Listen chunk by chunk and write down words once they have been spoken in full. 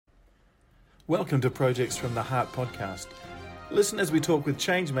Welcome to Projects from the Heart podcast. Listen as we talk with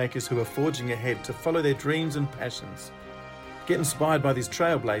change makers who are forging ahead to follow their dreams and passions. Get inspired by these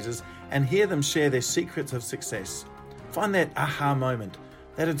trailblazers and hear them share their secrets of success. Find that aha moment,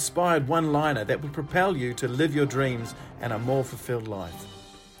 that inspired one-liner that will propel you to live your dreams and a more fulfilled life.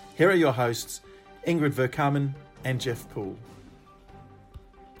 Here are your hosts, Ingrid Verkamen and Jeff Poole.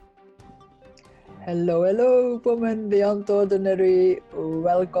 Hello, woman beyond ordinary.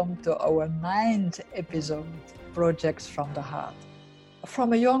 Welcome to our 9th episode, Projects from the Heart.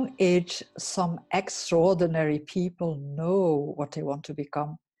 From a young age, some extraordinary people know what they want to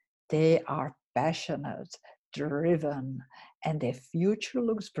become. They are passionate, driven, and their future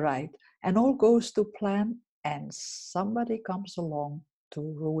looks bright, and all goes to plan, and somebody comes along to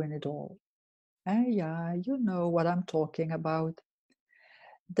ruin it all. And yeah, you know what I'm talking about.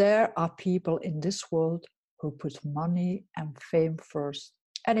 There are people in this world who put money and fame first,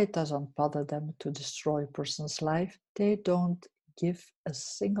 and it doesn't bother them to destroy a person's life. They don't give a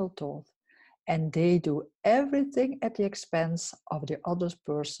single thought, and they do everything at the expense of the other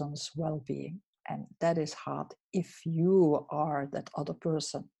person's well-being. And that is hard if you are that other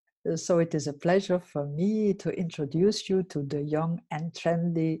person. So it is a pleasure for me to introduce you to the young and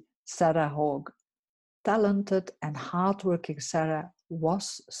trendy Sarah Hogg. Talented and hardworking Sarah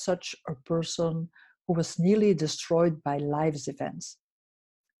was such a person who was nearly destroyed by life's events.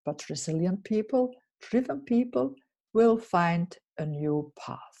 But resilient people, driven people, will find a new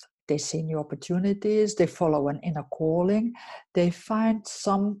path. They see new opportunities, they follow an inner calling, they find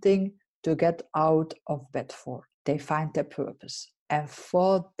something to get out of bed for. They find their purpose. And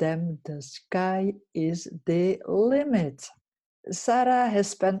for them, the sky is the limit. Sarah has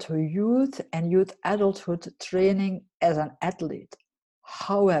spent her youth and youth adulthood training as an athlete.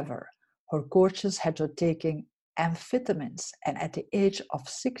 However, her coaches had her taking amphetamines, and at the age of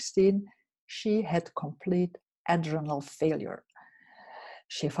 16, she had complete adrenal failure.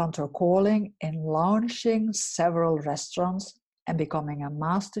 She found her calling in launching several restaurants and becoming a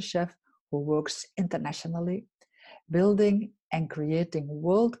master chef who works internationally, building and creating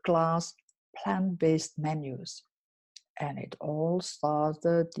world-class plant-based menus. And it all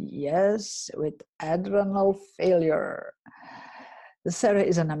started, with adrenal failure. Sarah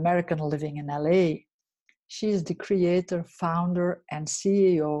is an American living in LA. She is the creator, founder, and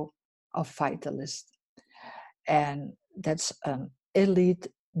CEO of Vitalist. And that's an elite,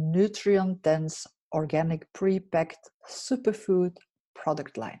 nutrient-dense, organic, pre-packed superfood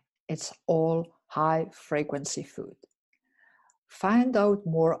product line. It's all high-frequency food. Find out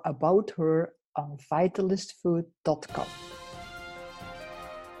more about her on vitalistfood.com.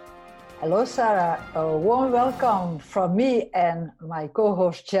 Hello, Sarah. A warm welcome from me and my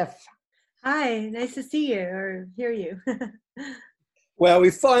co-host, Jeff. Hi, nice to see you or hear you. Well,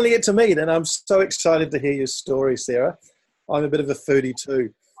 we finally get to meet, and I'm so excited to hear your story, Sarah. I'm a bit of a foodie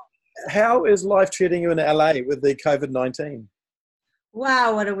too. How is life treating you in LA with the COVID-19?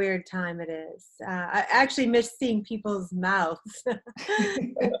 Wow, what a weird time it is. I actually miss seeing people's mouths.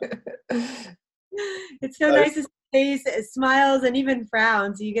 It's so nice to see smiles and even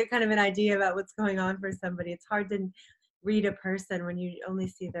frowns. You get kind of an idea about what's going on for somebody. It's hard to read a person when you only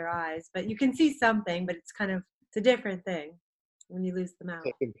see their eyes, but you can see something, but it's a different thing when you lose the mouth.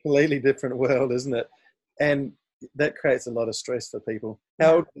 It's a completely different world, isn't it? And that creates a lot of stress for people.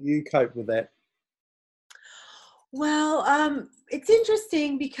 How do you cope with that? Well, it's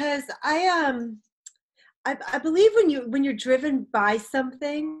interesting because I believe when you're driven by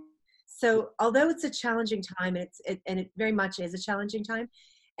something. So although it's a challenging time, and it very much is a challenging time,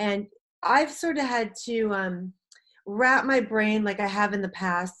 and I've sort of had to wrap my brain like I have in the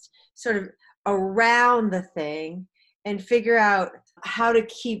past, sort of around the thing, and figure out how to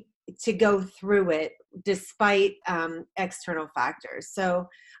go through it despite external factors. So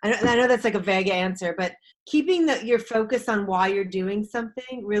I know that's like a vague answer, but keeping your focus on why you're doing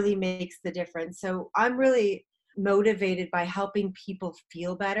something really makes the difference. So I'm really motivated by helping people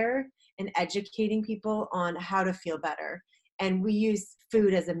feel better and educating people on how to feel better. And we use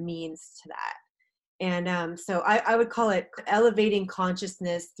food as a means to that. And so I would call it elevating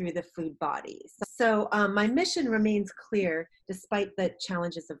consciousness through the food body. So my mission remains clear despite the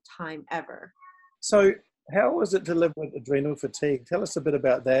challenges of time ever. So how was it to live with adrenal fatigue? Tell us a bit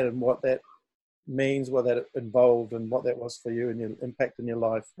about that and what that means, what that involved, and what that was for you and your impact in your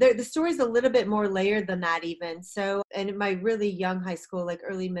life. The story's a little bit more layered than that even. So, and in my really young high school, like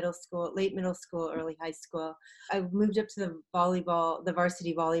late middle school, early high school, I moved up to the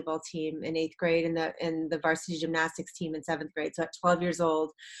varsity volleyball team in 8th grade and the varsity gymnastics team in 7th grade. So at 12 years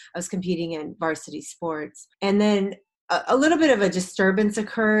old, I was competing in varsity sports. And then a little bit of a disturbance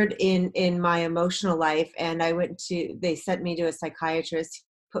occurred in my emotional life, and they sent me to a psychiatrist,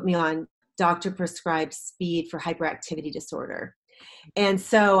 put me on doctor prescribed speed for hyperactivity disorder. And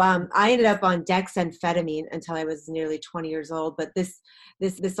so I ended up on dexamphetamine until I was nearly 20 years old. But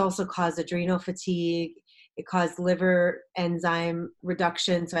this also caused adrenal fatigue. It caused liver enzyme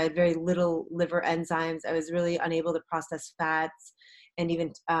reduction. So I had very little liver enzymes. I was really unable to process fats and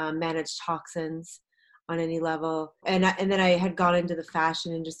even manage toxins on any level. And then I had gone into the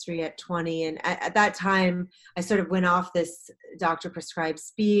fashion industry at 20. And at that time, I sort of went off this doctor prescribed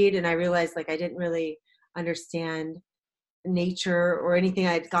speed, and I realized like I didn't really understand nature or anything.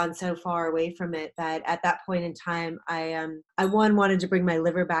 I'd gone so far away from it that at that point in time, I wanted to bring my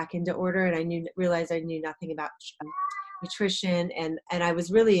liver back into order, and I realized I knew nothing about nutrition, and I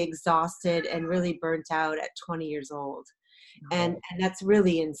was really exhausted and really burnt out at 20 years old. And that's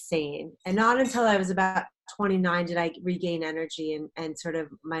really insane. And not until I was about 29 did I regain energy and sort of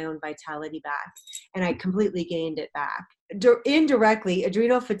my own vitality back. And I completely gained it back. Indirectly,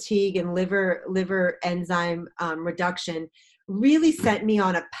 adrenal fatigue and liver enzyme reduction really sent me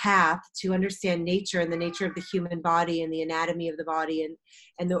on a path to understand nature and the nature of the human body and the anatomy of the body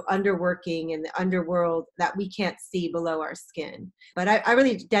and the underworking and the underworld that we can't see below our skin. But I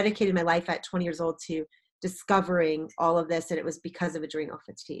really dedicated my life at 20 years old to discovering all of this, and it was because of adrenal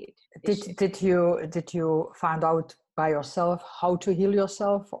fatigue. Did you find out by yourself how to heal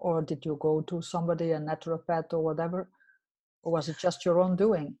yourself, or did you go to somebody, a naturopath or whatever, or was it just your own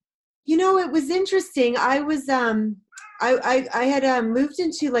doing? You know, it was interesting. I was I had moved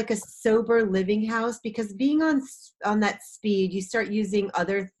into like a sober living house, because being on that speed, you start using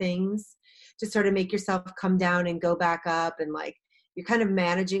other things to sort of make yourself come down and go back up, and like you're kind of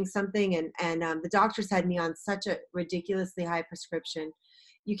managing something. And the doctors had me on such a ridiculously high prescription.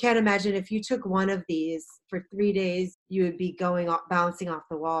 You can't imagine if you took one of these for 3 days, you would be bouncing off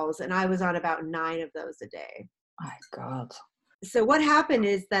the walls. And I was on about 9 of those a day. My God. So what happened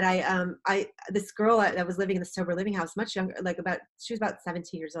is that this girl that was living in the sober living house, much younger, she was about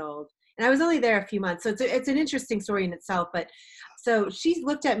 17 years old. And I was only there a few months. So it's an interesting story in itself. But so she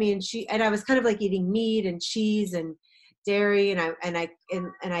looked at me and I was kind of like eating meat and cheese and dairy, and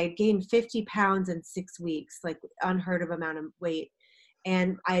I gained 50 pounds in 6 weeks, like unheard of amount of weight.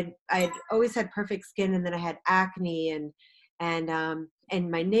 And I'd always had perfect skin, and then I had acne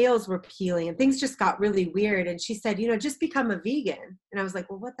and my nails were peeling, and things just got really weird. And she said, just become a vegan. And I was like,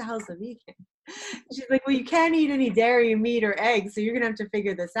 well, what the hell's a vegan? She's like, well, you can't eat any dairy, meat, or eggs, so you're gonna have to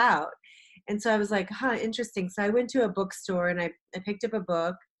figure this out. And so I was like, interesting. So I went to a bookstore and I picked up a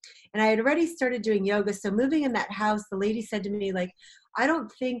book. And I had already started doing yoga. So moving in that house, the lady said to me, like, I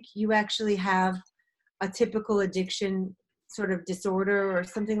don't think you actually have a typical addiction sort of disorder or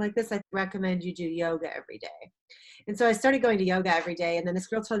something like this. I recommend you do yoga every day. And so I started going to yoga every day. And then this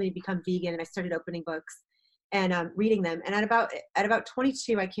girl told me to become vegan, and I started opening books and reading them. And at about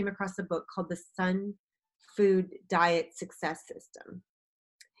 22, I came across a book called The Sun Food Diet Success System.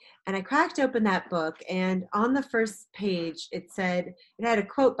 And I cracked open that book, and on the first page, it had a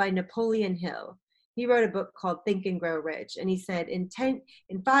quote by Napoleon Hill. He wrote a book called Think and Grow Rich. And he said, in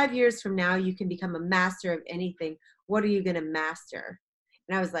 5 years from now, you can become a master of anything. What are you going to master?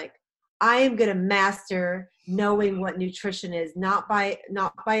 And I was like, I am going to master knowing what nutrition is, not by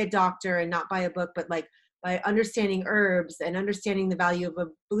a doctor and not by a book, but like by understanding herbs and understanding the value of a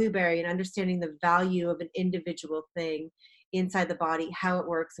blueberry and understanding the value of an individual thing inside the body, how it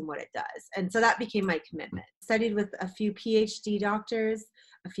works and what it does. And so that became my commitment. Studied with a few PhD doctors,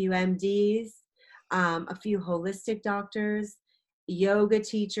 a few MDs, a few holistic doctors, yoga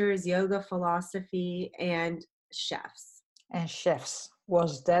teachers, yoga philosophy, and chefs. And chefs.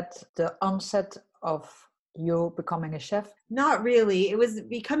 Was that the onset of you becoming a chef? Not really. It was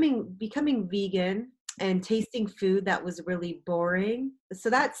becoming vegan and tasting food that was really boring. So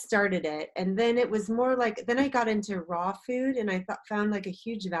that started it. And then it was more like, then I got into raw food, and I found like a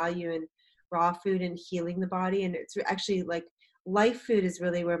huge value in raw food and healing the body. And it's actually like life food is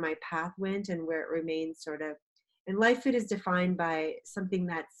really where my path went and where it remains sort of. And life food is defined by something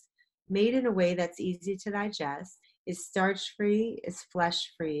that's made in a way that's easy to digest, is starch-free, is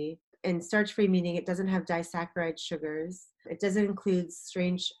flesh-free. And starch-free meaning it doesn't have disaccharide sugars. It doesn't include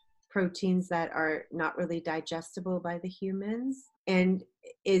strange proteins that are not really digestible by the humans, and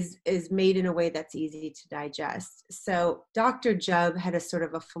is made in a way that's easy to digest. So Dr. Jubb had a sort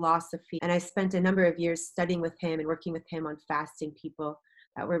of a philosophy, and I spent a number of years studying with him and working with him on fasting people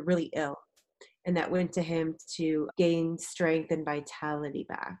that were really ill and that went to him to gain strength and vitality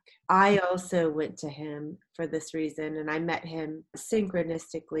back. I also went to him for this reason, and I met him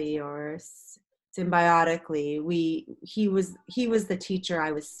synchronistically or symbiotically. He was the teacher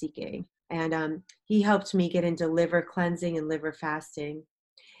I was seeking, and he helped me get into liver cleansing and liver fasting,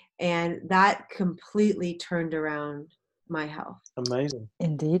 and that completely turned around my health. Amazing.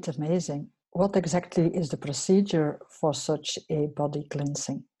 Indeed, amazing. What exactly is the procedure for such a body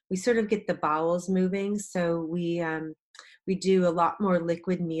cleansing? We sort of get the bowels moving, so we do a lot more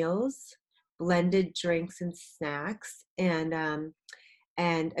liquid meals, blended drinks and snacks,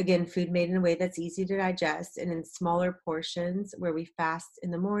 and again, food made in a way that's easy to digest and in smaller portions, where we fast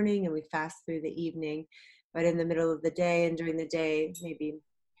in the morning and we fast through the evening. But in the middle of the day and during the day, maybe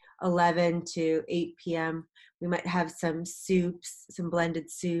 11 to 8 p.m., we might have some soups, some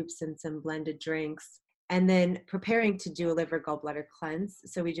blended soups and some blended drinks. And then preparing to do a liver gallbladder cleanse.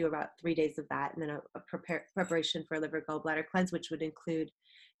 So we do about 3 days of that, and then a preparation for a liver gallbladder cleanse, which would include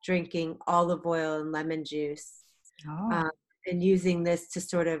drinking olive oil and lemon juice. Oh. And using this to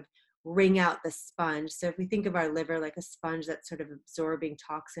sort of wring out the sponge. So if we think of our liver like a sponge that's sort of absorbing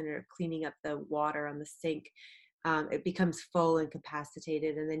toxin or cleaning up the water on the sink, it becomes full and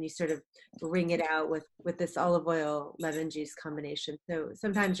capacitated, and then you sort of wring it out with this olive oil lemon juice combination. So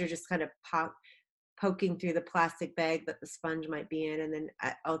sometimes you're just kind of poking through the plastic bag that the sponge might be in, and then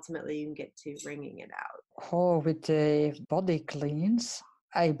ultimately you can get to wringing it out. Oh, with the body cleanse,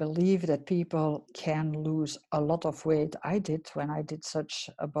 I believe that people can lose a lot of weight. I did when I did such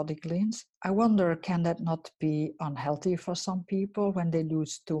a body cleanse. I wonder, can that not be unhealthy for some people when they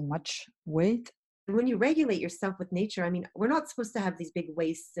lose too much weight? When you regulate yourself with nature, I mean, we're not supposed to have these big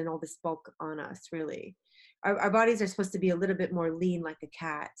waists and all this bulk on us, really. Our bodies are supposed to be a little bit more lean, like a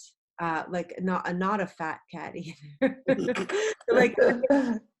cat, like not a fat cat either. Like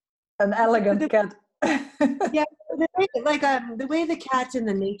an elegant cat. Yeah, the way the cat in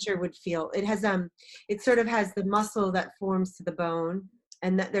the nature would feel. It has it sort of has the muscle that forms to the bone,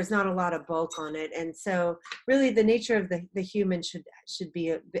 and that there's not a lot of bulk on it. And so really the nature of the human should be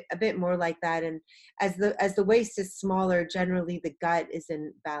a bit more like that. And as the waist is smaller, generally the gut is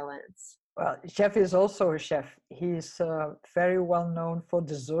in balance. Well, Jeff is also a chef. He's very well known for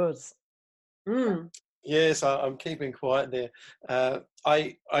desserts. Yes, I'm keeping quiet there.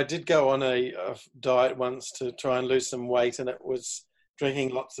 I did go on a diet once to try and lose some weight, and it was drinking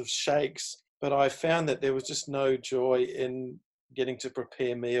lots of shakes. But I found that there was just no joy in getting to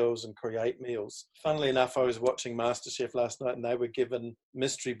prepare meals and create meals. Funnily enough, I was watching MasterChef last night, and they were given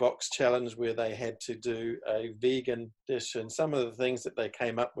mystery box challenge where they had to do a vegan dish, and some of the things that they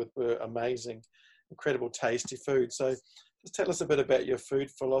came up with were amazing, incredible, tasty food. So just tell us a bit about your food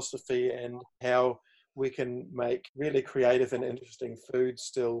philosophy and how we can make really creative and interesting food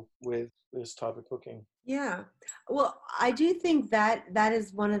still with this type of cooking. Yeah. Well, I do think that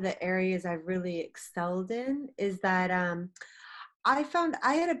is one of the areas I've really excelled in, is that I found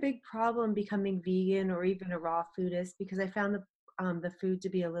I had a big problem becoming vegan or even a raw foodist because I found the food to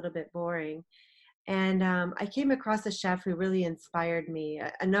be a little bit boring. And I came across a chef who really inspired me,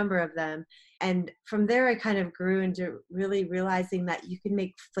 a number of them. And from there, I kind of grew into really realizing that you can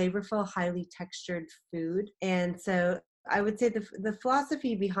make flavorful, highly textured food. And so I would say the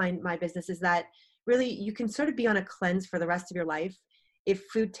philosophy behind my business is that really you can sort of be on a cleanse for the rest of your life if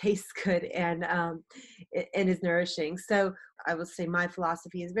food tastes good and is nourishing. So I will say my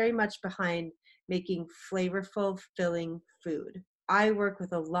philosophy is very much behind making flavorful, filling food. I work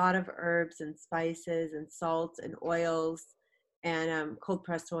with a lot of herbs and spices and salts and oils and cold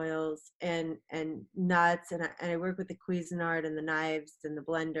pressed oils and nuts. And I work with the Cuisinart and the knives and the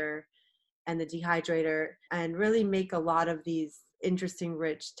blender and the dehydrator, and really make a lot of these interesting,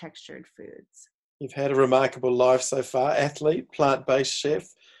 rich, textured foods. You've had a remarkable life so far: athlete, plant-based chef,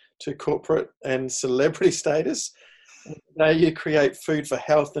 to corporate and celebrity status. Now you create food for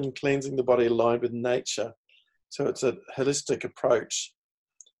health and cleansing the body aligned with nature. So it's a holistic approach.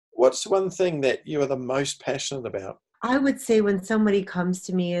 What's one thing that you are the most passionate about? I would say when somebody comes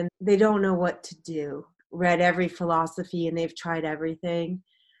to me and they don't know what to do, read every philosophy and they've tried everything,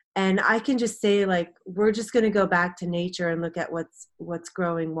 and I can just say, like, we're just going to go back to nature and look at what's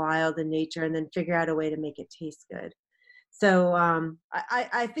growing wild in nature and then figure out a way to make it taste good. So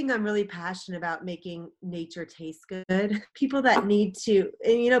I think I'm really passionate about making nature taste good. People that need to,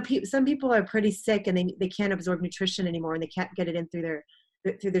 and, some people are pretty sick and they can't absorb nutrition anymore, and they can't get it in through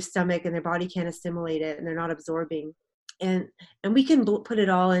their stomach, and their body can't assimilate it, and they're not absorbing. And we can put it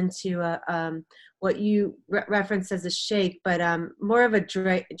all into what you referenced as a shake, but more of a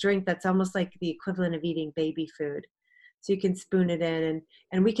drink that's almost like the equivalent of eating baby food. So you can spoon it in,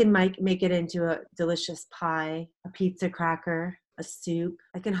 and we can make it into a delicious pie, a pizza cracker, a soup.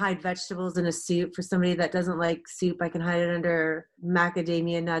 I can hide vegetables in a soup. For somebody that doesn't like soup, I can hide it under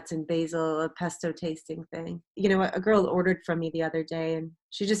macadamia nuts and basil, a pesto tasting thing. You know, a girl ordered from me the other day, and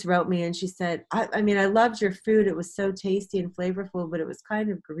she just wrote me and she said, I mean, I loved your food. It was so tasty and flavorful, but it was kind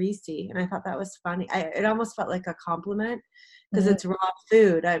of greasy. And I thought that was funny. It almost felt like a compliment because it's raw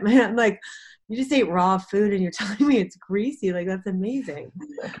food. I'm like, you just ate raw food and you're telling me it's greasy. Like, that's amazing.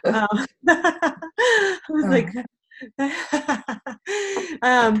 I was like,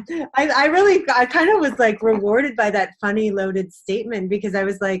 I kind of was like rewarded by that funny loaded statement, because I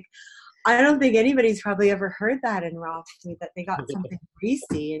was like, I don't think anybody's probably ever heard that in raw food, that they got something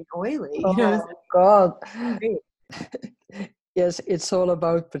greasy and oily. Oh, God. Yes, it's all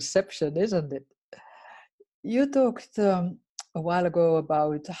about perception, isn't it? You talked a while ago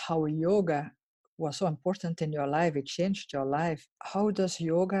about how yoga was so important in your life. It changed your life. How does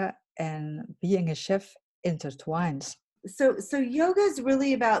yoga and being a chef intertwines? So yoga is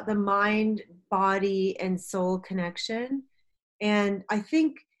really about the mind, body, and soul connection. And I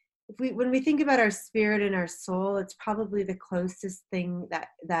think when we think about our spirit and our soul, it's probably the closest thing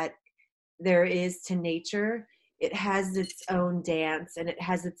that there is to nature. It has its own dance and it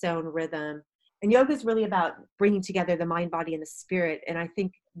has its own rhythm. And yoga is really about bringing together the mind, body, and the spirit. And I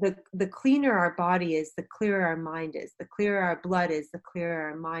think the cleaner our body is, the clearer our mind is. The clearer our blood is, the clearer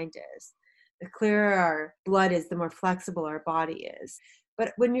our mind is. The clearer our blood is, the more flexible our body is.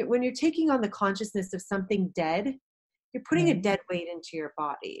 But when you're taking on the consciousness of something dead, you're putting a dead weight into your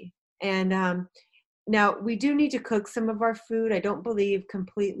body. And now we do need to cook some of our food. I don't believe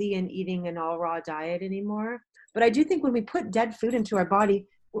completely in eating an all raw diet anymore. But I do think when we put dead food into our body,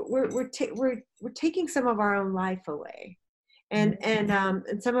 we're taking some of our own life away, and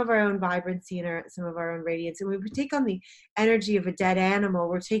some of our own vibrancy and some of our own radiance. And when we take on the energy of a dead animal,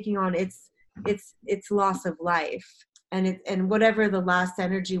 we're taking on its loss of life, and whatever the last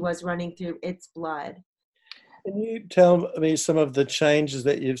energy was running through its blood. Can you tell me some of the changes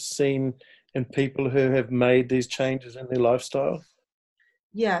that you've seen in people who have made these changes in their lifestyle?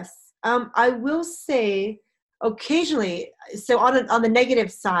 Yes, I will say occasionally. So on the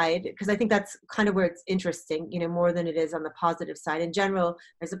negative side, because I think that's kind of where it's interesting, you know, more than it is on the positive side. In general,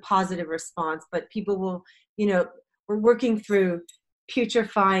 there's a positive response, but people will, you know, we're working through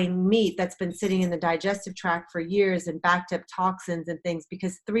putrefying meat that's been sitting in the digestive tract for years and backed up toxins and things,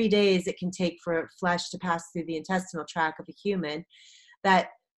 because 3 days it can take for flesh to pass through the intestinal tract of a human, that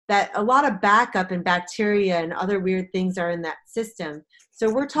a lot of backup and bacteria and other weird things are in that system. So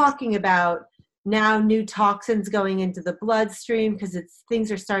we're talking about now new toxins going into the bloodstream, because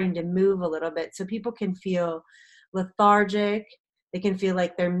things are starting to move a little bit. So people can feel lethargic. They can feel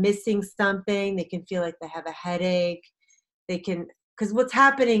like they're missing something. They can feel like they have a headache. Because what's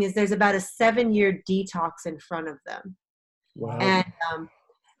happening is there's about a 7-year detox in front of them. Wow.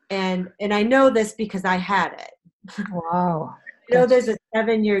 And I know this because I had it. Wow. You know, there's a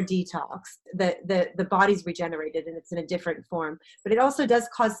 7-year detox. The body's regenerated and it's in a different form. But it also does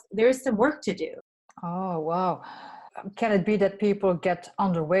there is some work to do. Oh, wow. Can it be that people get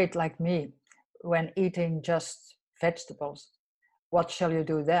underweight like me when eating just vegetables? What shall you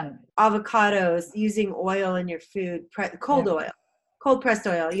do then? Avocados, using oil in your food, cold oil, cold pressed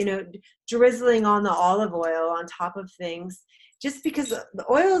oil, you know, drizzling on the olive oil on top of things. Just because the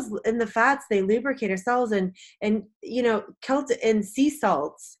oils and the fats, they lubricate our cells, and you know, sea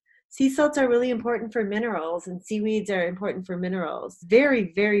salts. Sea salts are really important for minerals, and seaweeds are important for minerals.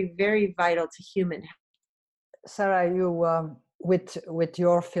 Very, very, very vital to human health. Sarah, you with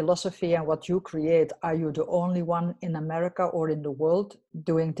your philosophy and what you create, are you the only one in America or in the world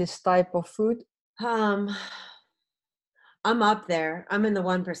doing this type of food? I'm up there. I'm in the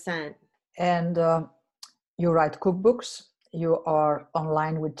 1%. And you write cookbooks. You are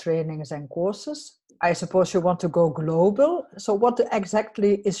online with trainings and courses. I suppose you want to go global. So what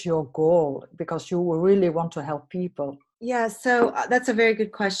exactly is your goal? Because you really want to help people. Yeah, so that's a very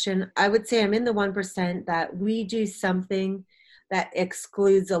good question. I would say I'm in the 1% that we do something that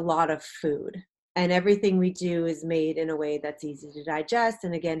excludes a lot of food. And everything we do is made in a way that's easy to digest,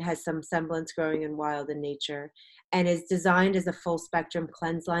 and again, has some semblance growing in wild in nature, and is designed as a full spectrum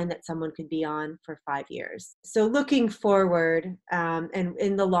cleanse line that someone could be on for 5 years. So looking forward, and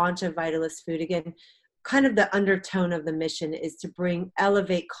in the launch of Vitalist Food, again, kind of the undertone of the mission is to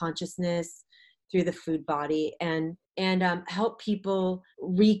elevate consciousness through the food body and help people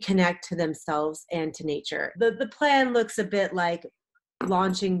reconnect to themselves and to nature. The plan looks a bit like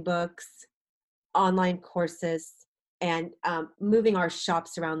launching books, online courses, and moving our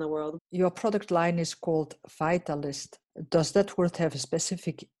shops around the world. Your product line is called Vitalist. Does that word have a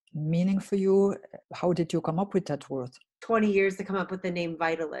specific meaning for you? How did you come up with that word? 20 years to come up with the name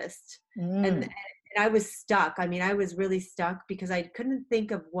Vitalist. And I was stuck. I mean, I was really stuck because I couldn't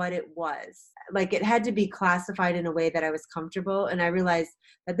think of what it was. Like, it had to be classified in a way that I was comfortable. And I realized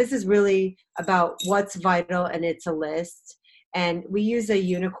that this is really about what's vital, and it's a list. And we use a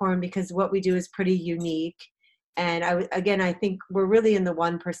unicorn because what we do is pretty unique. And I think we're really in the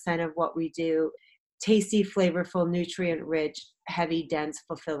 1% of what we do. Tasty, flavorful, nutrient-rich, heavy, dense,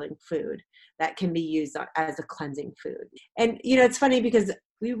 fulfilling food that can be used as a cleansing food. And, it's funny because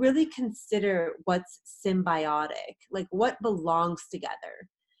we really consider what's symbiotic, like what belongs together.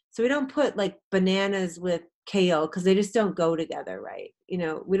 So we don't put like bananas with kale because they just don't go together, right?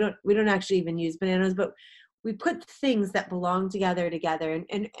 We don't actually even use bananas, but we put things that belong together.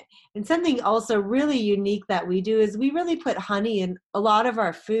 And something also really unique that we do is we really put honey in a lot of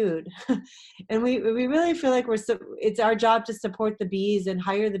our food. And we really feel like it's our job to support the bees and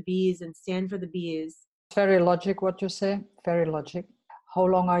hire the bees and stand for the bees. Very logic what you say, very logic. How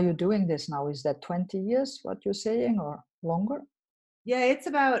long are you doing this now? Is that 20 years what you're saying, or longer? Yeah, it's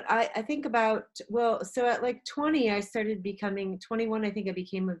about, I think about, so at like 20, I started becoming 21. I think I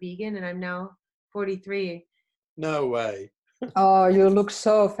became a vegan, and I'm now 43. No way. Oh, you look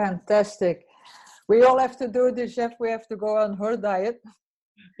so fantastic. We all have to do this, Jeff. We have to go on her diet.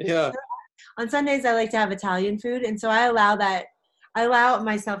 Yeah. On Sundays, I like to have Italian food. And so I allow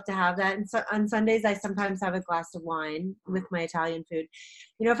myself to have that. And so on Sundays, I sometimes have a glass of wine with my Italian food.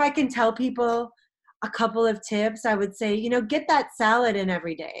 If I can tell people a couple of tips, I would say, get that salad in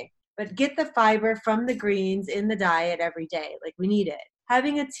every day, but get the fiber from the greens in the diet every day. Like, we need it.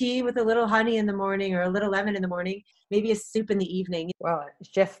 Having a tea with a little honey in the morning or a little lemon in the morning, maybe a soup in the evening. Well,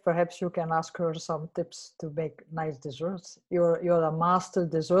 Jeff, perhaps you can ask her some tips to make nice desserts. You're a master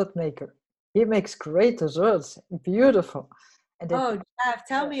dessert maker. He makes great desserts, beautiful. And Jeff,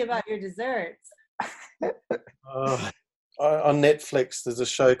 tell me about your desserts. On Netflix, there's a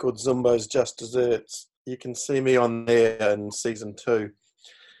show called Zumbo's Just Desserts. You can see me on there in season 2.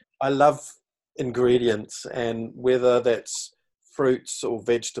 I love ingredients, and whether that's fruits or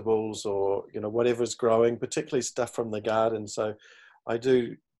vegetables or whatever's growing, particularly stuff from the garden. So I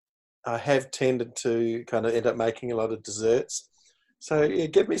have tended to kind of end up making a lot of desserts. So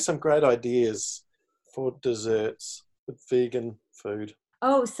give me some great ideas for desserts with vegan food.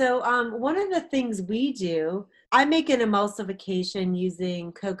 Oh, so one of the things we do, I make an emulsification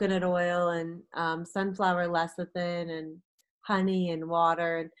using coconut oil and sunflower lecithin and honey and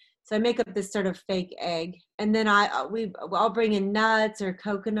water. And so I make up this sort of fake egg, and then I'll bring in nuts or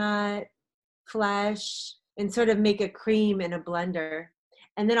coconut flesh and sort of make a cream in a blender,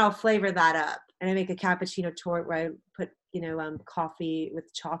 and then I'll flavor that up. And I make a cappuccino torte where I put coffee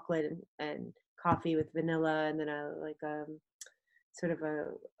with chocolate and coffee with vanilla, and then sort of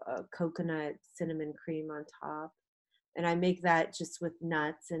a coconut cinnamon cream on top. And I make that just with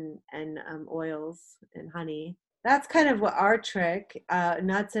nuts and oils and honey. That's kind of what our trick,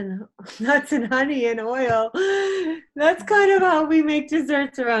 nuts and honey and oil. That's kind of how we make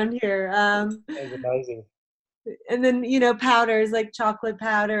desserts around here. That's amazing. And then, powders like chocolate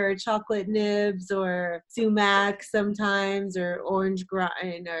powder or chocolate nibs or sumac sometimes, or orange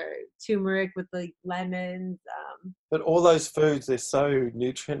grind or turmeric with like lemons. But all those foods, they're so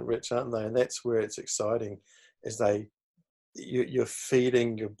nutrient rich, aren't they? And that's where it's exciting, is you're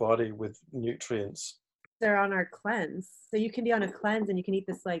feeding your body with nutrients. They're on our cleanse. So you can be on a cleanse and you can eat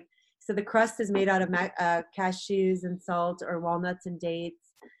this so the crust is made out of cashews and salt or walnuts and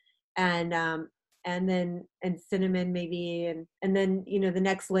dates and cinnamon maybe. And then, the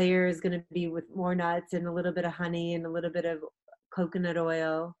next layer is going to be with more nuts and a little bit of honey and a little bit of coconut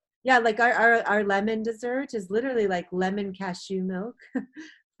oil. Yeah. Like our lemon dessert is literally like lemon cashew milk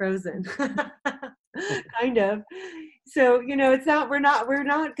frozen kind of. So, we're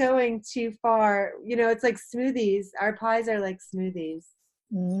not going too far. It's like smoothies. Our pies are like smoothies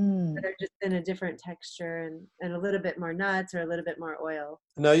that are just in a different texture and a little bit more nuts or a little bit more oil.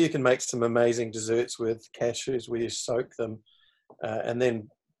 I know you can make some amazing desserts with cashews where you soak them and then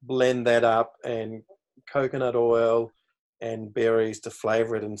blend that up, and coconut oil and berries to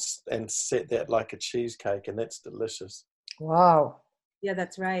flavor it and set that like a cheesecake, and that's delicious. Wow. Yeah,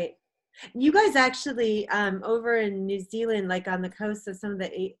 that's right. You guys actually over in New Zealand, like on the coast of some of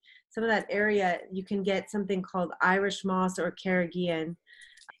that area, you can get something called Irish moss or Carrageenan.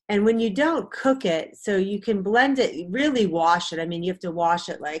 And when you don't cook it, so you can blend it, really wash it. I mean, you have to wash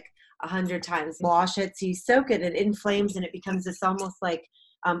it like 100 times. Wash it, so you soak it, it inflames, and it becomes this almost like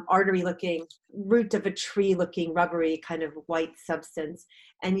artery-looking, root of a tree-looking, rubbery kind of white substance.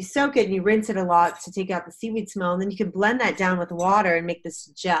 And you soak it and you rinse it a lot to take out the seaweed smell, and then you can blend that down with water and make this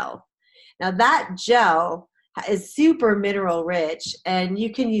gel. Now that gel is super mineral rich, and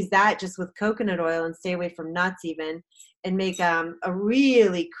you can use that just with coconut oil and stay away from nuts even, and make a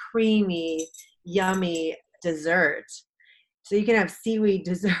really creamy, yummy dessert. So you can have seaweed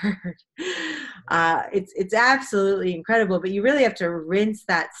dessert. It's absolutely incredible, but you really have to rinse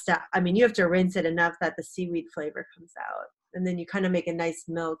that stuff. I mean, you have to rinse it enough that the seaweed flavor comes out, and then you kind of make a nice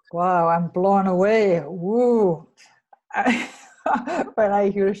milk. Wow, I'm blown away. Woo. When I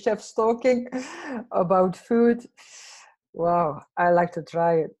hear chefs talking about food, wow, I like to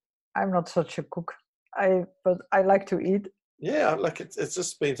try it. I'm not such a cook, but I like to eat. Yeah, like it's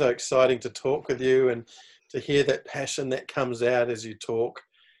just been so exciting to talk with you and to hear that passion that comes out as you talk.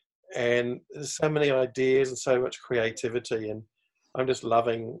 And there's so many ideas and so much creativity, and I'm just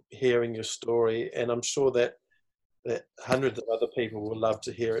loving hearing your story, and I'm sure that hundreds of other people will love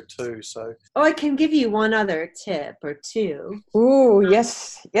to hear it too. So I can give you one other tip or two. Oh,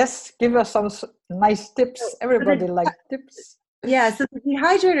 yes, give us some nice tips. Everybody likes tips. Yeah, so the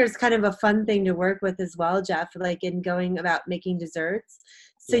dehydrator is kind of a fun thing to work with as well, Jeff, like in going about making desserts.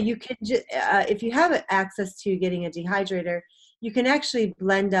 So you can, if you have access to getting a dehydrator, you can actually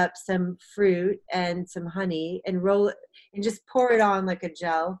blend up some fruit and some honey and roll it and just pour it on like a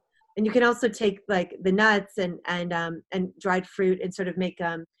gel. And you can also take like the nuts and dried fruit and sort of make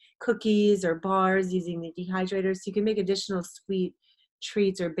cookies or bars using the dehydrator. So you can make additional sweet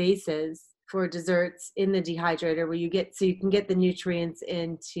treats or bases for desserts in the dehydrator where you can get the nutrients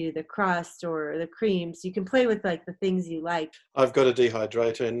into the crust or the cream. So you can play with like the things you like. I've got a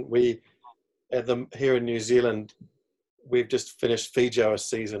dehydrator, and we here in New Zealand, we've just finished Feijoa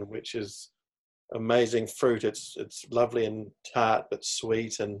season, which is amazing fruit. It's lovely and tart, but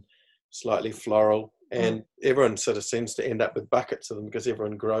sweet and slightly floral. And everyone sort of seems to end up with buckets of them because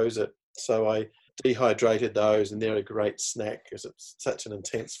everyone grows it. So I dehydrated those, and they're a great snack because it's such an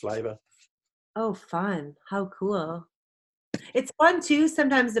intense flavor. Oh, fun. How cool. It's fun too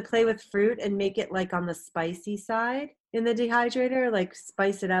sometimes to play with fruit and make it like on the spicy side in the dehydrator, like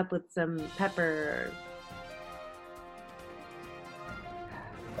spice it up with some pepper.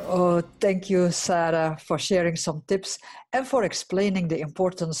 Oh, thank you, Sarah, for sharing some tips and for explaining the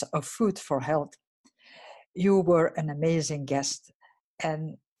importance of food for health. You were an amazing guest,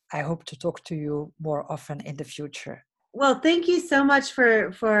 and I hope to talk to you more often in the future. Well, thank you so much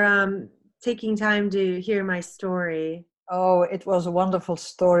for taking time to hear my story. Oh, it was a wonderful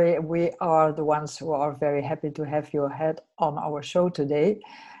story. We are the ones who are very happy to have you on our show today.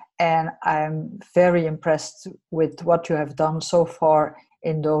 And I'm very impressed with what you have done so far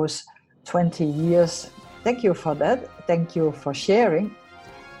in those 20 years. Thank you for that. Thank you for sharing.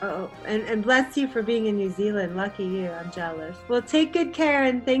 Oh, and bless you for being in New Zealand. Lucky you. I'm jealous. Well, take good care,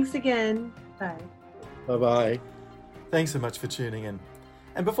 and thanks again. Bye. Bye-bye. Thanks so much for tuning in.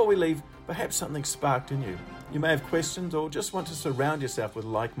 And before we leave, perhaps something sparked in you. You may have questions or just want to surround yourself with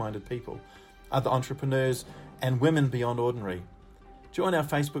like-minded people, other entrepreneurs, and women beyond ordinary. Join our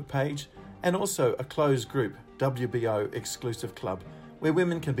Facebook page and also a closed group, WBO Exclusive Club, where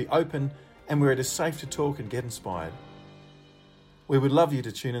women can be open and where it is safe to talk and get inspired. We would love you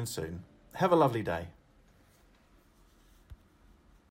to tune in soon. Have a lovely day.